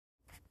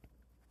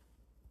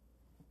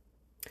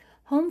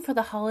Home for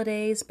the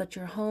holidays, but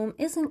your home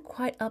isn't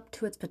quite up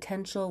to its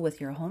potential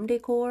with your home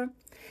decor,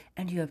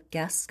 and you have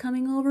guests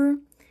coming over?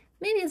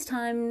 Maybe it's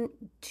time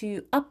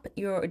to up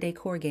your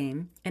decor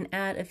game and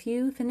add a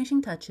few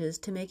finishing touches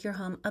to make your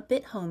home a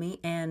bit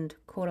homey and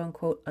quote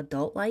unquote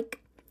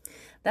adult-like.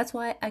 That's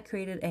why I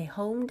created a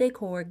home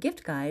decor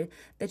gift guide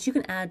that you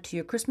can add to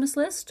your Christmas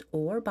list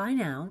or buy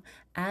now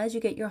as you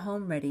get your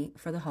home ready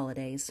for the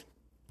holidays.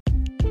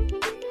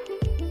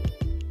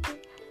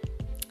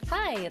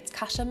 Hi, it's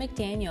Kasha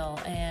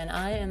McDaniel, and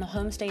I am a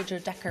home stager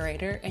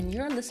decorator, and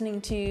you're listening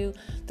to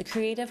the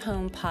Creative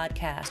Home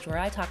Podcast, where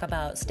I talk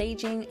about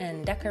staging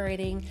and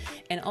decorating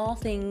and all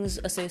things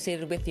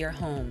associated with your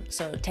home.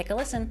 So take a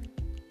listen.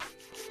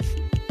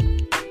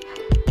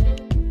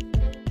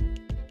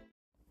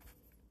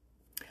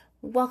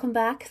 Welcome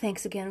back.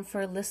 Thanks again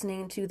for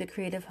listening to the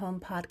Creative Home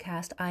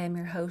Podcast. I am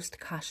your host,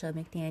 Kasha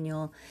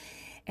McDaniel,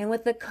 and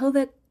with the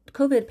COVID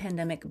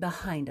pandemic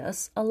behind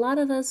us, a lot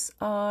of us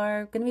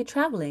are going to be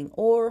traveling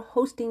or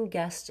hosting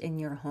guests in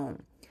your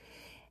home.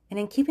 And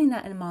in keeping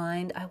that in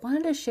mind, I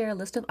wanted to share a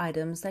list of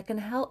items that can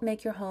help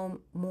make your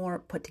home more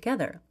put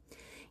together.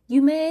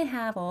 You may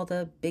have all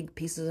the big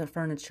pieces of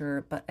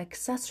furniture, but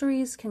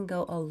accessories can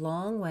go a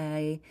long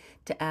way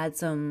to add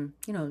some,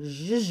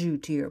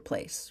 zhuzh to your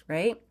place,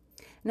 right?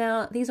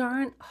 Now, these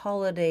aren't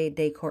holiday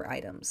decor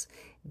items.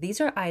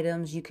 These are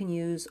items you can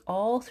use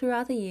all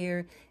throughout the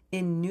year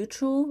in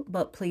neutral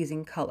but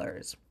pleasing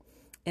colors.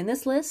 In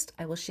this list,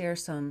 I will share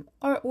some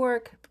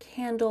artwork,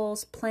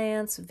 candles,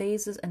 plants,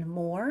 vases, and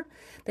more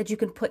that you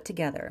can put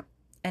together.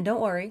 And don't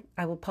worry,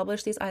 I will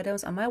publish these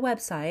items on my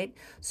website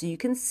so you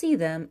can see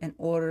them and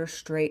order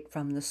straight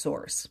from the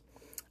source.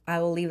 I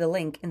will leave the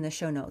link in the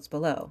show notes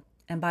below.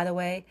 And by the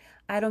way,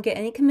 I don't get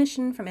any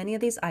commission from any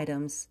of these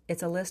items.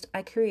 It's a list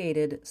I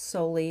created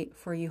solely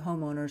for you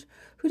homeowners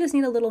who just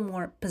need a little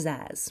more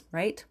pizzazz,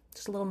 right?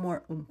 Just a little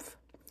more oomph.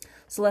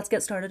 So let's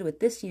get started with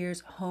this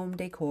year's home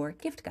decor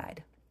gift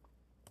guide.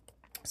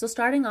 So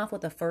starting off with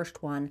the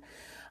first one,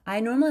 I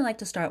normally like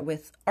to start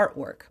with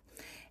artwork.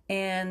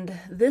 And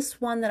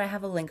this one that I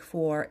have a link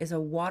for is a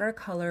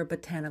watercolor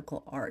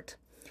botanical art.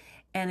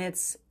 And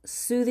it's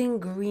soothing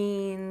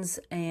greens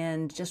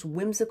and just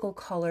whimsical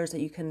colors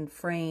that you can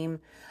frame.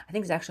 I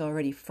think it's actually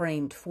already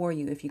framed for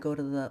you if you go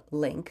to the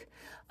link.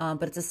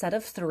 But it's a set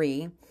of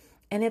 3.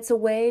 And it's a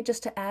way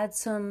just to add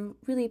some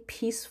really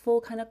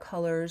peaceful kind of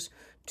colors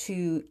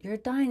to your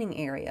dining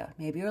area,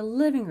 maybe your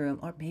living room,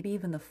 or maybe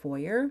even the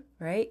foyer,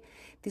 right?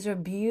 These are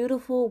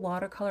beautiful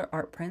watercolor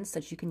art prints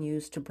that you can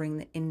use to bring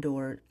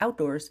the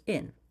outdoors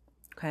in,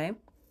 okay?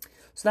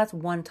 So that's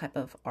one type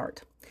of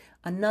art.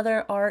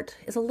 Another art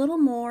is a little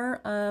more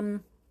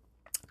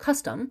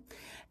custom.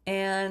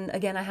 And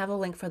again, I have a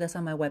link for this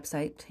on my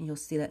website, and you'll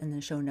see that in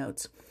the show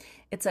notes.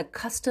 It's a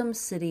custom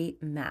city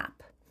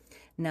map.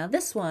 Now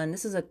this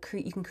is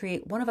you can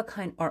create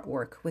one-of-a-kind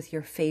artwork with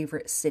your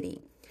favorite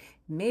city.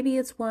 Maybe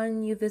it's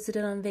one you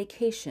visited on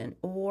vacation,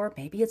 or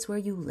maybe it's where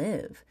you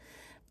live.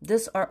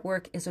 This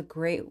artwork is a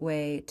great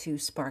way to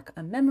spark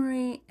a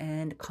memory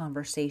and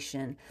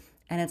conversation.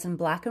 And it's in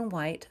black and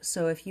white,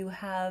 so if you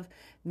have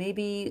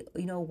maybe,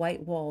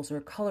 white walls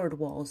or colored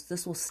walls,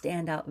 this will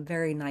stand out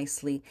very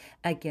nicely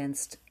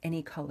against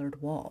any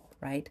colored wall,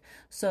 right?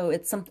 So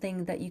it's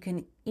something that you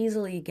can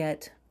easily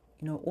get,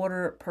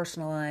 order,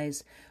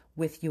 personalize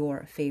with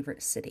your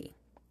favorite city.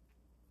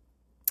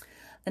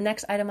 The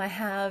next item I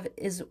have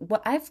is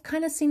what I've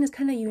kind of seen is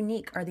kind of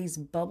unique are these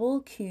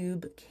bubble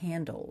cube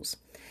candles.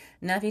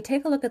 Now, if you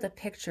take a look at the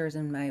pictures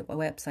in my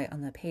website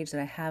on the page that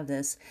I have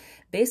this,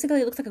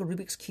 basically it looks like a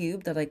Rubik's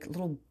Cube. They're like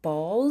little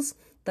balls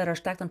that are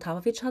stacked on top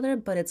of each other,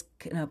 but it's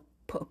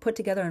put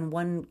together in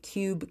one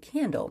cube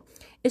candle.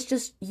 It's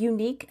just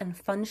unique and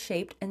fun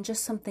shaped and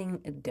just something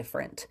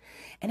different.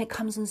 And it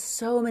comes in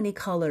so many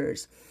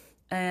colors.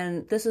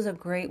 And this is a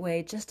great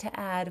way just to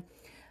add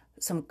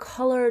some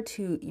color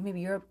to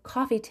maybe your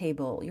coffee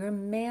table, your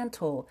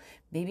mantle,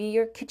 maybe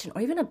your kitchen,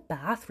 or even a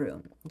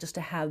bathroom, just to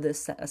have this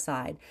set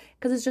aside,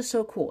 because it's just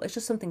so cool. It's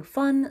just something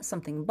fun,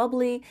 something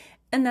bubbly,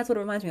 and that's what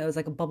it reminds me of. It's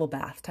like a bubble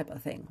bath type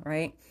of thing,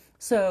 right?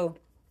 So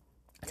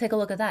take a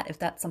look at that if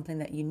that's something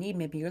that you need.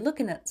 Maybe you're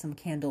looking at some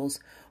candles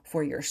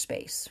for your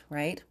space,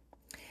 right?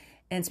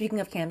 And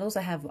speaking of candles,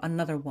 I have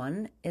another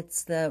one.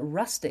 It's the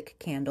rustic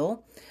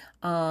candle,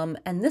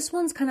 and this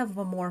one's kind of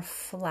a more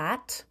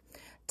flat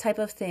type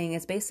of thing.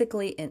 It's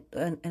basically in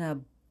a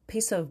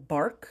piece of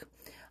bark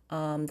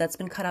that's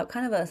been cut out,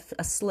 kind of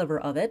a sliver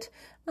of it.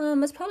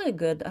 It's probably a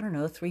good,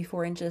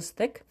 3-4 inches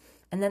thick.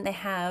 And then they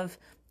have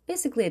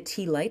basically a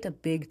tea light, a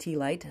big tea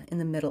light in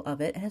the middle of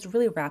it. And it's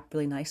really wrapped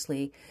really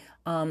nicely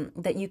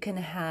that you can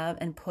have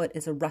and put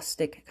as a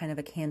rustic kind of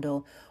a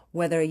candle,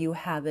 whether you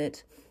have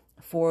it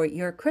for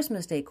your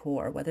Christmas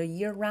decor, whether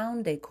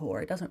year-round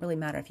decor. It doesn't really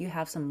matter. If you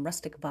have some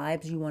rustic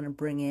vibes you want to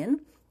bring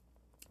in,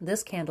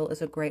 this candle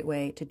is a great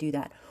way to do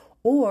that.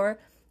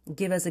 Or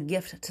give as a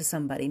gift to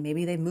somebody.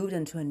 Maybe they moved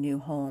into a new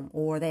home,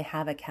 or they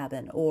have a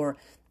cabin, or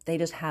they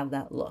just have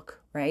that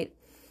look, right?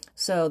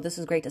 So this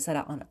is great to set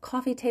out on a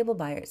coffee table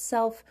by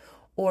itself,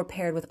 or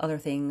paired with other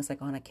things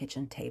like on a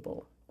kitchen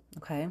table,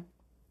 okay?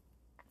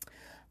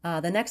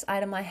 The next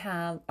item I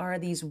have are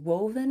these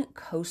woven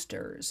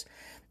coasters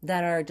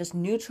that are just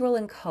neutral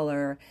in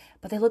color,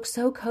 but they look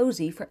so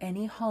cozy for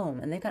any home.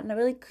 And they've got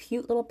really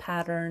cute little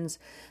patterns.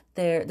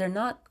 They're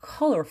not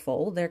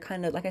colorful. They're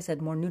kind of, like I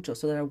said, more neutral.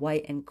 So they're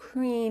white and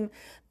cream.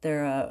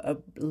 They're a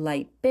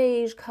light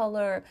beige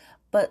color,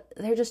 but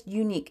they're just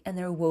unique and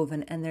they're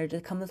woven and they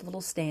just come with a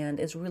little stand.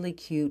 It's really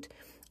cute.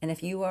 And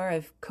if you are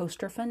a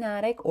coaster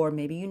fanatic, or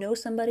maybe you know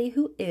somebody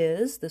who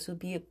is, this would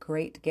be a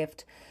great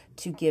gift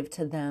to give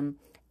to them.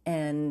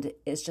 And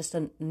it's just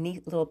a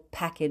neat little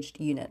packaged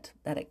unit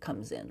that it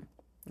comes in.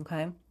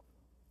 Okay.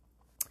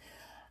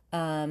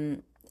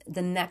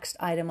 The next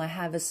item I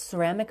have is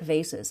ceramic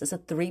vases. It's a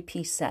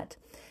 3-piece set.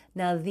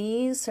 Now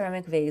these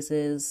ceramic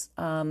vases,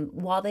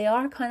 while they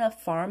are kind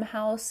of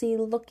farmhousey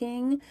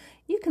looking,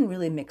 you can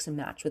really mix and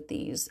match with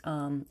these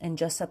and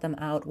just set them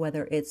out,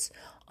 whether it's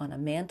on a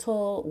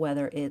mantle,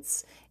 whether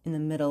it's in the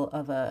middle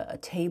of a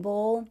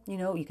table.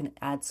 You can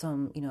add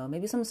some,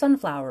 maybe some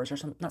sunflowers or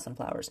not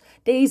sunflowers,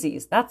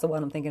 daisies. That's the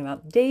one I'm thinking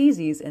about.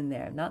 Daisies in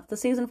there. Not the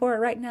season for it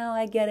right now,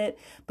 I get it.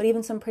 But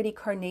even some pretty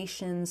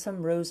carnations,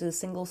 some roses,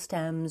 single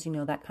stems,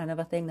 that kind of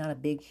a thing. Not a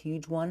big,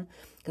 huge one,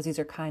 because these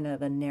are kind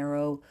of a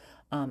narrow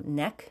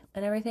neck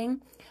and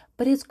everything.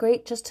 But it's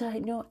great just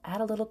to,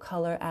 add a little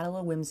color, add a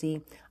little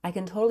whimsy. I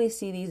can totally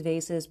see these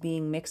vases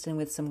being mixed in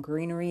with some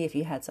greenery. If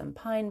you had some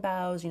pine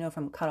boughs,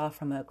 from cut off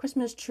from a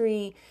Christmas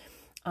tree,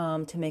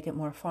 to make it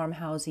more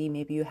farmhousey.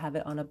 Maybe you have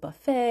it on a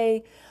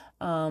buffet.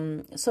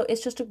 So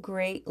it's just a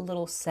great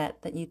little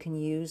set that you can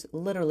use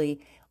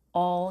literally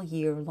all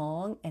year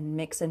long and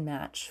mix and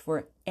match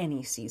for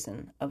any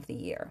season of the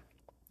year.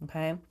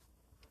 Okay.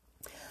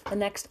 The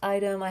next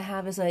item I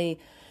have is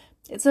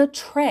it's a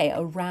tray,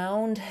 a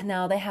round.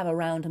 Now they have a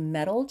round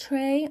metal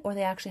tray, or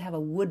they actually have a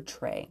wood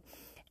tray.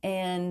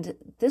 And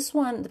this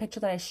one, the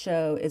picture that I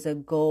show, is a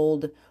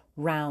gold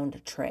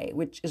round tray,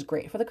 which is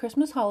great for the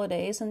Christmas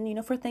holidays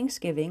and, for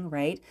Thanksgiving,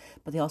 right?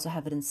 But they also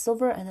have it in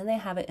silver, and then they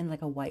have it in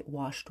like a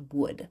whitewashed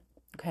wood.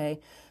 Okay.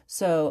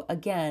 So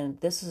again,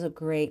 this is a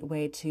great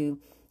way to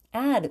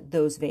add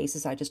those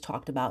vases I just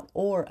talked about,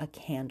 or a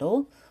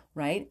candle,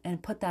 right?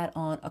 And put that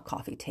on a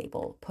coffee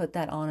table, put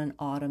that on an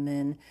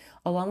ottoman,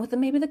 along with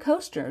maybe the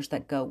coasters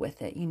that go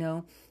with it,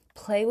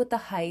 play with the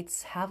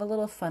heights, have a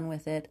little fun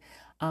with it.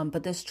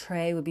 But this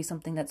tray would be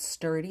something that's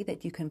sturdy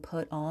that you can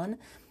put on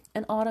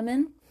an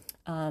ottoman,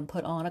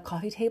 put on a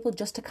coffee table,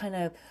 just to kind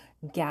of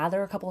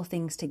gather a couple of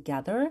things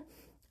together.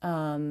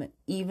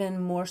 Even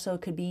more so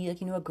could be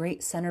like, a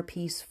great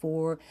centerpiece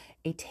for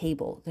a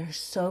table. There's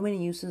so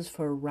many uses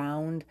for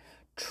round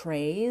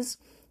trays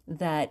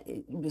that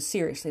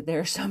seriously, there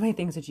are so many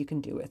things that you can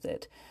do with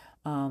it.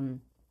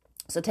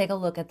 So take a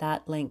look at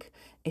that link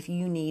if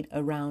you need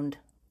a round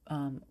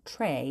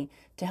tray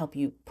to help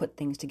you put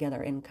things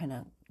together and kind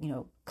of,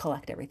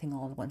 collect everything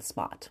all in one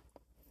spot.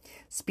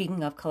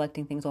 Speaking of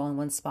collecting things all in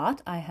one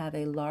spot, I have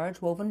a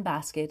large woven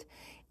basket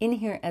in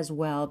here as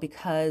well,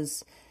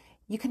 because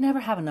you can never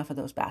have enough of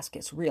those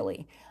baskets,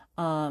 really.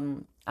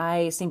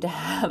 I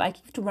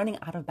keep running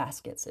out of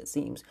baskets, it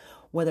seems,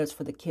 whether it's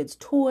for the kids'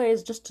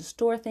 toys, just to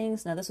store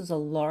things. Now, this is a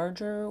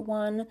larger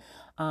one,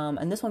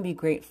 and this one would be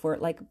great for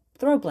like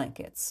throw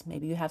blankets.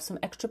 Maybe you have some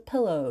extra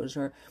pillows,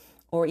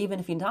 or even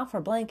if you're not for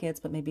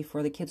blankets, but maybe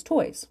for the kids'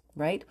 toys,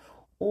 right?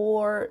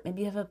 Or maybe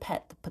you have a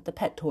pet, put the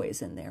pet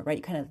toys in there, right?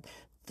 You kind of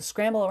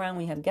scramble around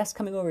when you have guests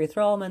coming over, you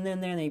throw them in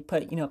there, and they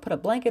put a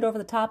blanket over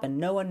the top, and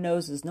no one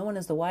is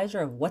the wiser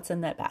of what's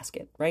in that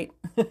basket, right?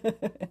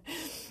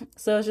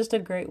 So it's just a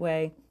great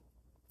way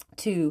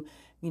to,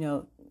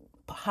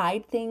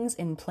 hide things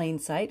in plain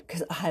sight,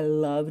 because I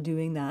love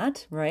doing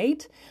that,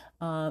 right?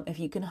 If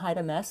you can hide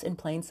a mess in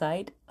plain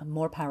sight,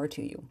 more power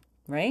to you,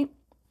 right?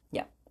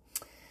 Yeah.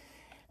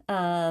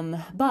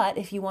 But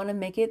if you want to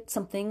make it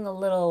something a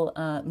little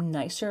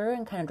nicer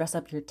and kind of dress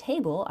up your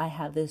table, I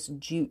have this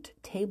jute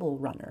table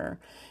runner,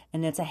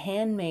 and it's a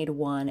handmade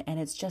one, and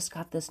it's just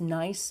got this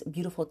nice,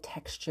 beautiful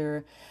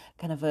texture,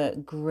 kind of a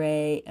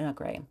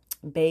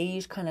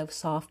beige kind of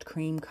soft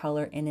cream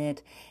color in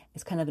it.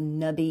 It's kind of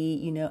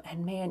nubby,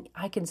 and man,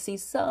 I can see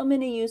so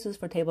many uses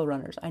for table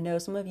runners. I know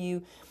some of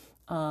you,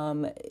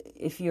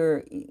 if you're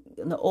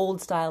in the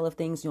old style of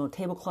things,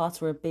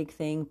 tablecloths were a big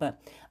thing, but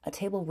a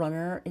table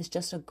runner is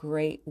just a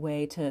great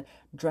way to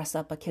dress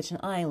up a kitchen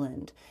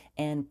island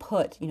and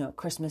put,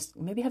 Christmas,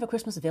 maybe have a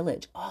Christmas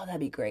village. Oh, that'd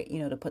be great,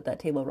 to put that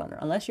table runner,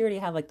 unless you already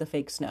have like the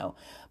fake snow,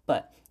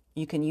 but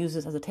you can use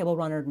this as a table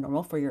runner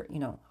normal for your,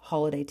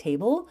 holiday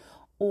table,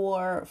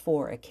 or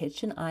for a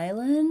kitchen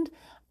island.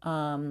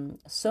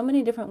 So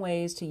many different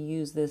ways to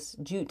use this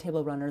jute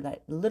table runner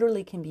that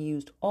literally can be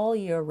used all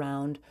year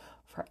round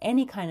for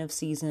any kind of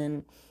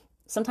season.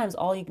 Sometimes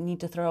all you need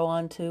to throw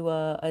onto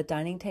a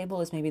dining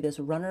table is maybe this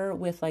runner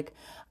with like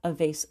a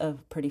vase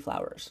of pretty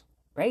flowers,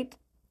 right?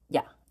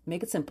 Yeah,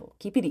 make it simple.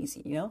 Keep it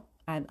easy,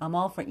 I'm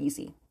all for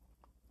easy.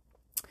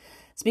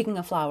 Speaking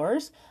of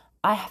flowers,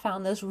 I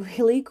found this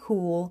really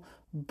cool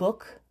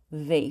book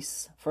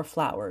vase for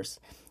flowers.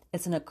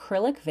 It's an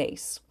acrylic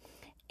vase,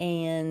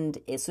 and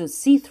so it's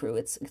see-through,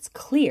 it's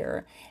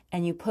clear,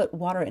 and you put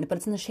water in it, but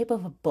it's in the shape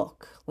of a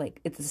book, like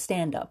it's a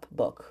stand-up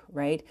book,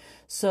 right?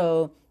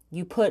 So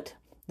you put,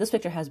 this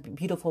picture has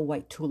beautiful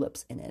white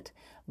tulips in it,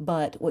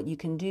 but what you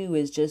can do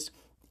is just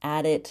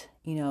add it,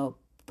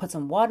 put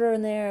some water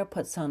in there,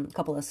 put some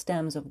couple of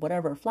stems of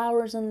whatever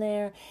flowers in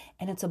there,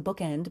 and it's a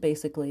bookend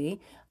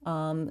basically,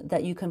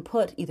 that you can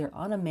put either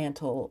on a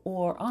mantle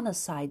or on a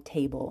side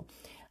table,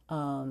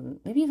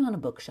 maybe even on a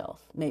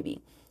bookshelf,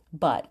 maybe.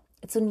 But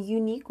it's a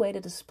unique way to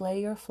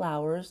display your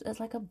flowers as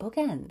like a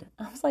bookend.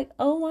 I was like,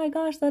 oh my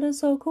gosh, that is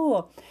so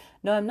cool.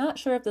 Now, I'm not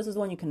sure if this is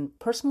one you can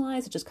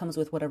personalize. It just comes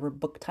with whatever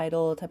book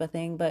title type of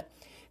thing, but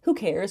who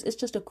cares? It's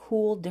just a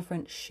cool,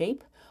 different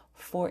shape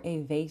for a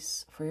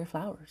vase for your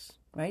flowers,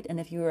 right? And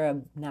if you're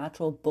a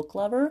natural book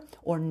lover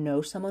or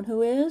know someone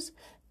who is,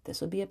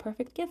 this would be a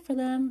perfect gift for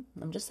them.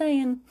 I'm just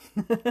saying.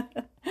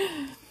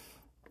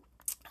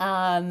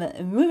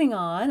 Moving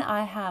on,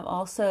 I have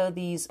also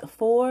these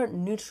 4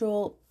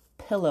 neutral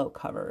pillow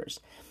covers.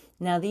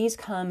 Now these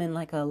come in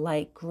like a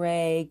light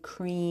gray,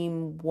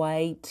 cream,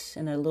 white,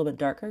 and a little bit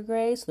darker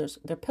gray. So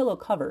they're pillow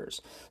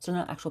covers. So they're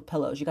not actual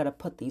pillows. You got to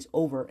put these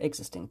over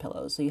existing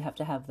pillows. So you have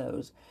to have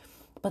those.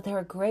 But they're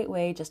a great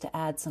way just to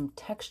add some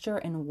texture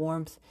and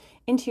warmth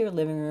into your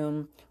living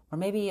room, or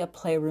maybe a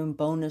playroom,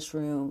 bonus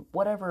room,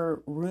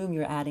 whatever room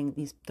you're adding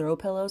these throw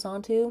pillows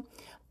onto.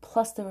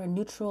 Plus they're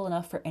neutral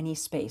enough for any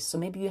space. So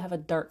maybe you have a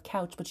dark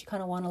couch, but you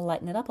kind of want to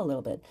lighten it up a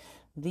little bit.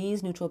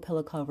 These neutral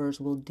pillow covers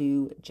will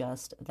do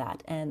just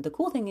that. And the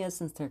cool thing is,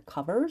 since they're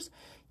covers,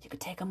 you could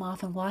take them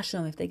off and wash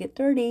them if they get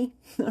dirty,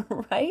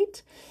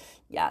 right?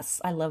 Yes,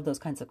 I love those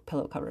kinds of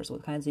pillow covers, the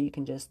kinds that you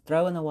can just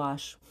throw in the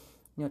wash,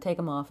 take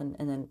them off and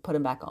then put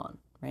them back on,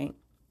 right?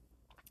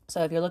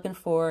 So if you're looking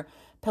for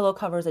pillow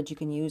covers that you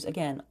can use,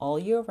 again, all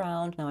year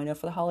round. Now, I know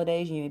for the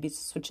holidays, you may be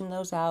switching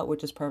those out,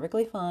 which is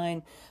perfectly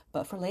fine.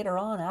 But for later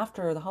on,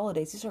 after the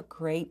holidays, these are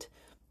great,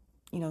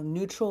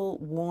 neutral,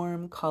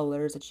 warm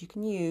colors that you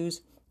can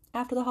use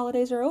after the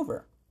holidays are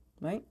over,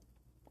 right?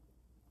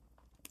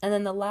 And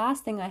then the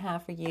last thing I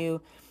have for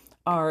you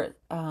are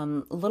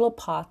little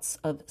pots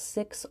of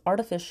 6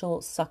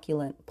 artificial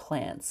succulent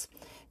plants.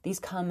 These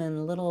come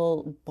in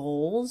little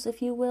bowls,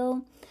 if you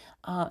will,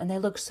 and they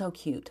look so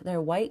cute.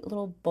 They're white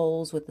little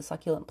bowls with the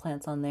succulent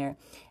plants on there.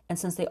 And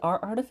since they are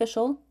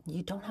artificial,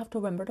 you don't have to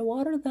remember to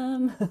water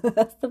them.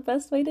 That's the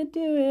best way to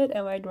do it.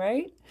 Am I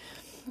right?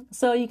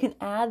 So you can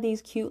add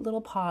these cute little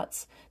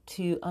pots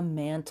to a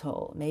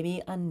mantle,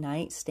 maybe a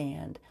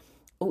nightstand.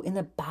 Oh, in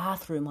the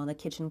bathroom on the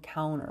kitchen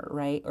counter,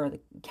 right? Or the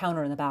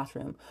counter in the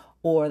bathroom,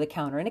 or the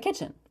counter in a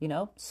kitchen,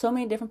 So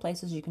many different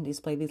places you can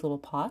display these little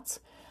pots.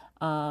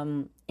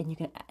 And you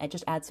can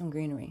just add some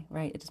greenery,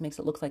 right? It just makes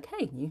it look like,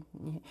 hey,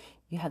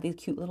 you have these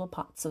cute little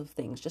pots of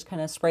things. Just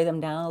kind of spray them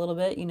down a little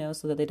bit,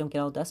 so that they don't get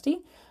all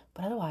dusty.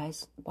 But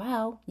otherwise,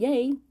 wow,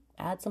 yay,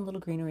 add some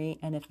little greenery.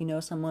 And if you know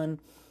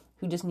someone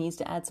who just needs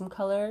to add some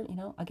color,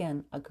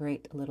 again, a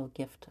great little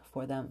gift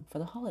for them for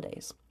the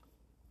holidays.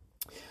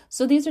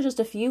 So these are just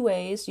a few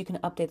ways you can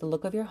update the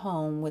look of your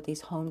home with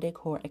these home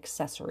decor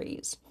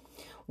accessories.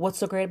 What's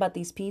so great about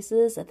these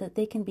pieces is that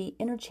they can be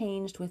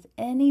interchanged with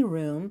any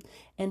room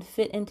and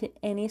fit into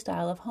any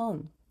style of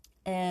home.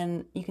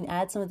 And you can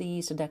add some of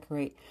these to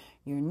decorate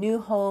your new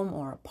home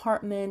or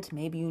apartment.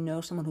 Maybe you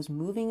know someone who's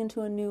moving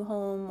into a new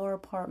home or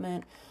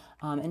apartment,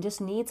 and just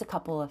needs a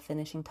couple of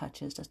finishing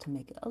touches just to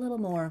make it a little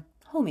more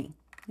homey.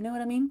 You know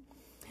what I mean?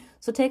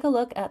 So take a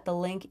look at the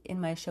link in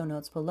my show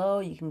notes below.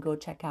 You can go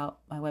check out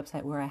my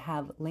website where I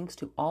have links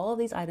to all of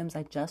these items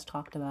I just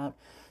talked about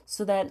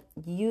so that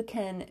you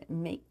can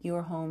make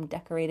your home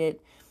decorated,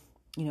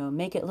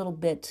 make it a little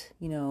bit,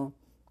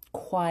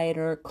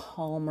 quieter,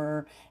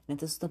 calmer. And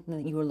if this is something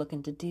that you were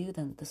looking to do,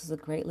 then this is a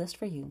great list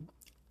for you.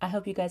 I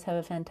hope you guys have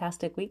a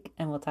fantastic week,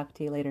 and we'll talk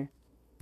to you later.